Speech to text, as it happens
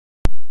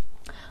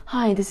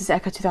Hi, this is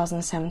ECAA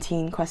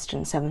 2017,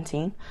 question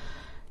 17.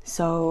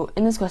 So,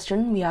 in this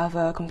question, we have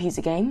a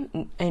computer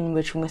game in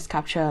which we must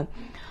capture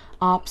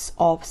Arps,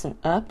 Orps, and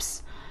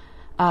Urps.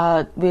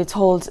 We're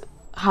told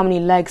how many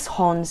legs,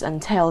 horns,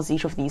 and tails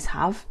each of these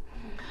have.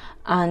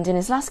 And in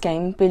his last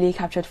game, Billy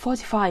captured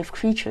 45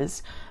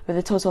 creatures with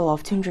a total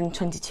of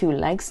 222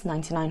 legs,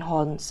 99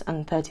 horns,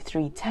 and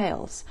 33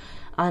 tails.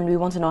 And we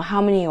want to know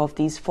how many of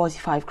these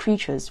 45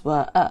 creatures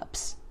were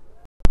Urps.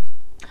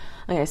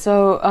 Okay,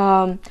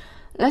 so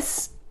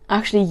let's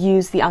actually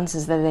use the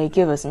answers that they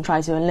give us and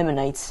try to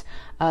eliminate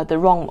the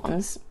wrong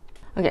ones.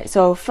 Okay,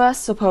 so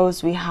first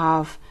suppose we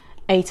have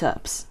 8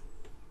 Urps.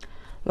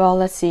 Well,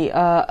 let's see,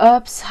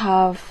 Urps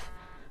have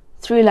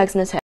 3 legs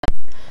and a tail.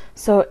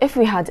 So if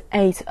we had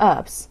 8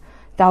 Urps,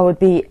 that would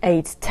be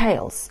 8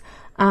 tails.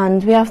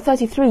 And we have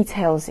 33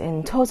 tails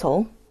in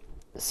total,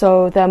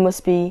 so there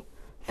must be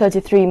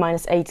 33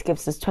 minus 8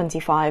 gives us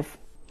 25.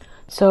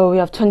 So we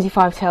have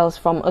 25 tails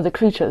from other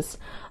creatures.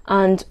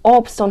 And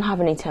Orps don't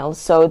have any tails,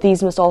 so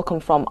these must all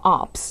come from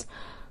Arps.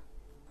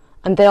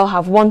 And they all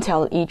have 1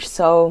 tail each,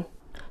 so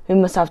we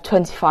must have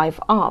 25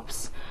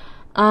 Arps.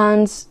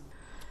 And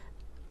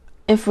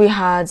if we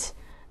had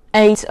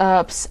 8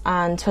 Urps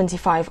and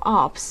 25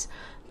 Arps,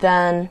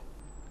 then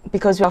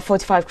because we have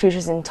 45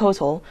 creatures in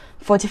total,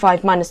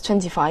 45 minus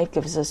 25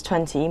 gives us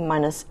 20,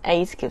 minus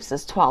 8 gives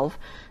us 12.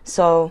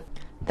 So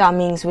that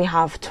means we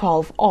have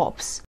 12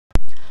 Orps.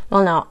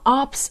 Well, now,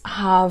 Arps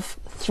have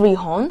 3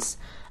 horns,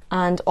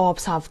 and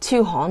Orps have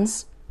 2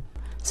 horns.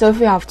 So if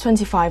we have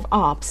 25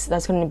 Arps,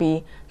 that's going to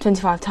be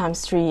 25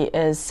 times 3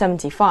 is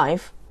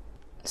 75.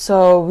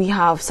 So we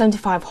have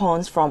 75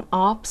 horns from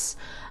Arps,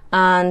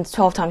 and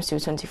 12 times 2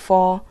 is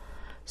 24.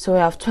 So we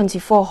have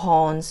 24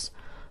 horns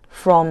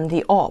from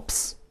the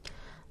Orps.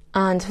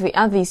 And if we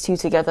add these two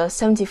together,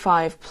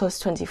 75 plus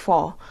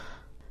 24,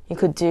 you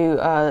could do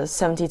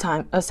 70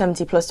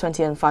 plus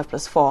 20 and 5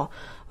 plus 4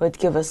 would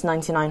give us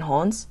 99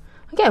 horns.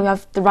 Okay, we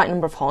have the right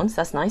number of horns,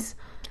 that's nice.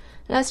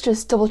 Let's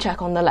just double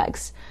check on the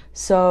legs.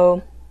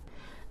 So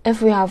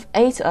if we have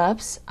 8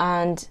 Urps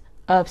and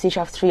Urps each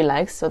have 3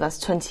 legs, so that's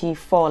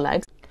 24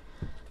 legs.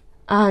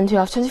 And we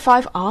have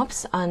 25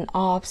 Arps and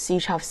Arps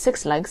each have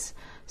 6 legs,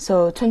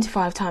 so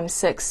 25 times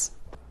 6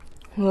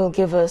 will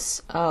give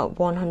us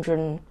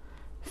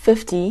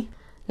 150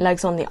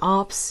 legs on the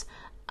Arps.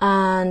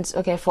 And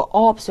okay, for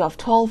Orps we have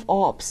 12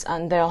 Orps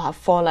and they all have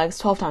 4 legs.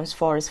 12 times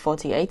 4 is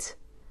 48.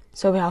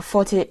 So we have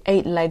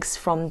 48 legs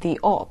from the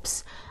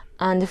Orps.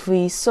 And if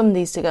we sum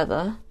these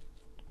together,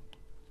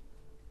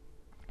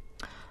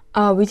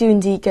 we do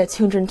indeed get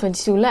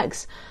 222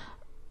 legs.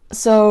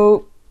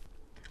 So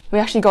we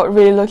actually got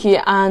really lucky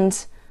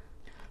and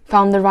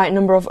found the right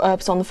number of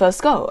Urps on the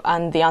first go,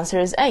 and the answer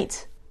is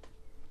 8.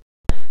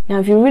 Now,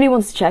 if you really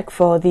want to check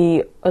for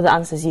the other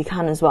answers, you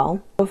can as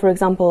well. So for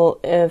example,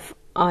 if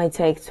I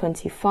take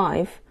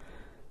 25,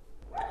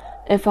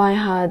 if I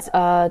had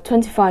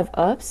 25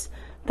 Urps,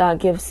 that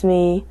gives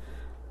me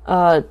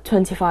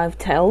 25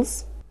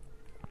 tails.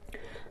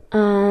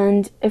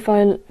 And if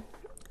I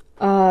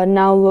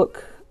now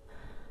look,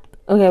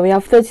 okay, we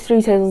have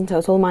 33 tails in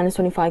total, minus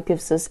 25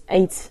 gives us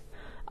 8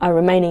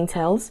 remaining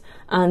tails,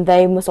 and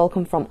they must all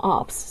come from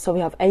Arps. So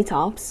we have 8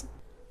 Arps,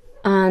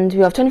 and we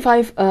have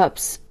 25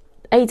 Urps.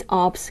 8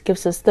 Arps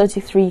gives us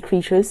 33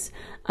 creatures,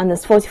 and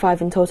there's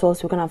 45 in total,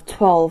 so we're going to have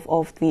 12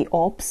 of the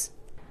Orps.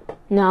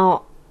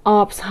 Now,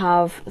 Arps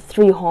have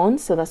 3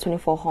 horns, so that's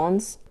 24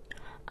 horns,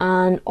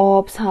 and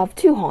Orps have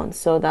 2 horns,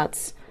 so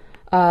that's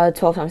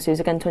 12 times 2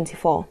 is again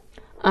 24.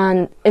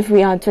 And if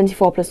we add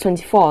 24 plus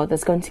 24,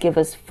 that's going to give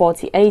us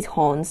 48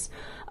 horns,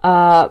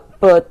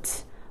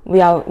 but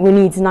we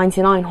need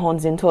 99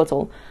 horns in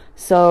total,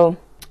 so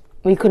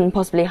we couldn't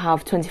possibly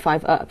have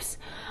 25 Urps.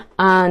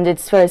 And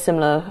it's very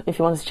similar if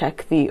you want to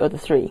check the other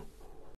 3.